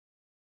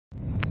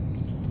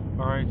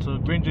Alright, so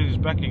Granger is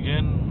back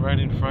again, right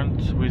in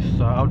front with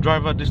our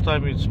driver. This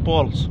time it's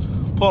Paul's.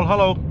 Paul,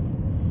 hello.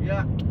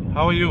 Yeah.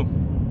 How are you?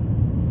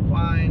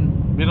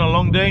 Fine. Been a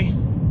long day?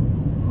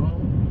 Oh.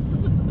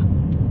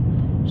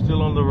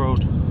 Still on the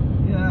road?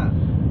 Yeah.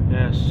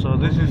 Yes, so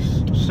this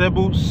is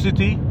Cebu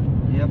City.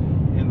 Yep.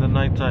 In the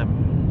night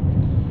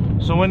time.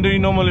 So when do you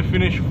normally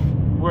finish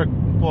work,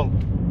 Paul?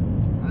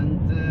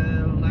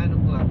 Until 9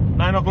 o'clock.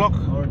 9 o'clock?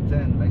 Or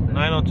 10, like that.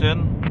 9 or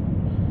 10?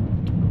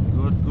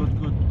 Good.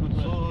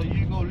 So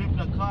you go leave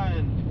the car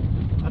and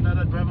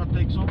another driver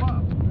takes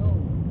over? No.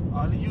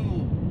 Only you?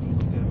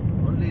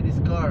 Only this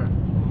car.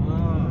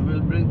 I will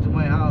bring to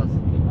my house.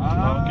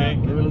 Okay.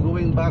 We will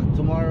going back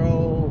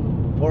tomorrow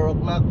 4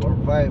 o'clock or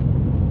 5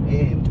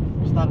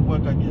 a.m. Start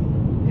work again.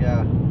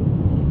 Yeah.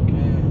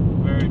 Okay.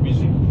 Very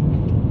busy.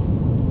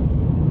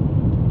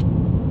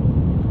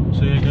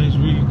 So yeah guys,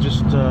 we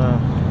just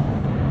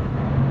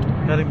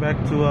heading back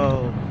to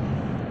our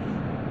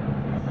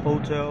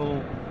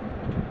hotel,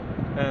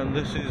 and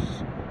this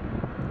is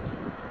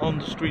on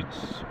the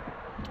streets.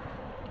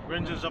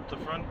 Granger's up the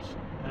front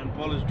and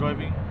Paul is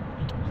driving.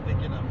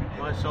 Taking a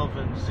video. Myself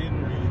and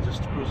Zin, we're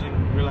just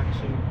cruising,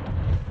 relaxing,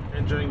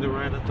 enjoying the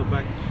ride at the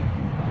back.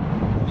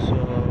 So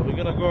we're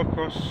gonna go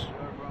across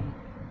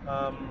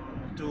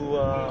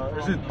to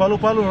is it Palu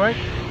Palu, right?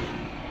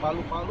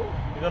 Palu Palu?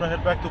 We're gonna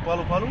head back to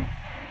Palu Palu.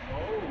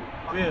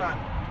 Oh. Yeah.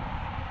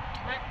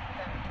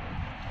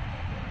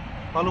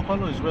 Palu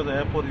Palu is where the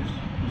airport is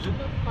it?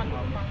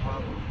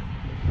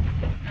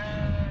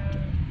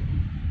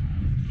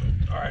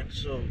 Alright,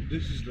 so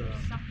this is the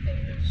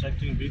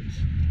cycling bit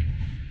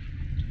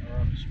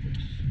around this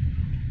place.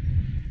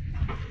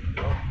 There we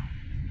go.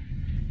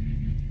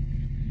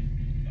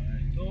 I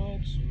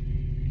thought so.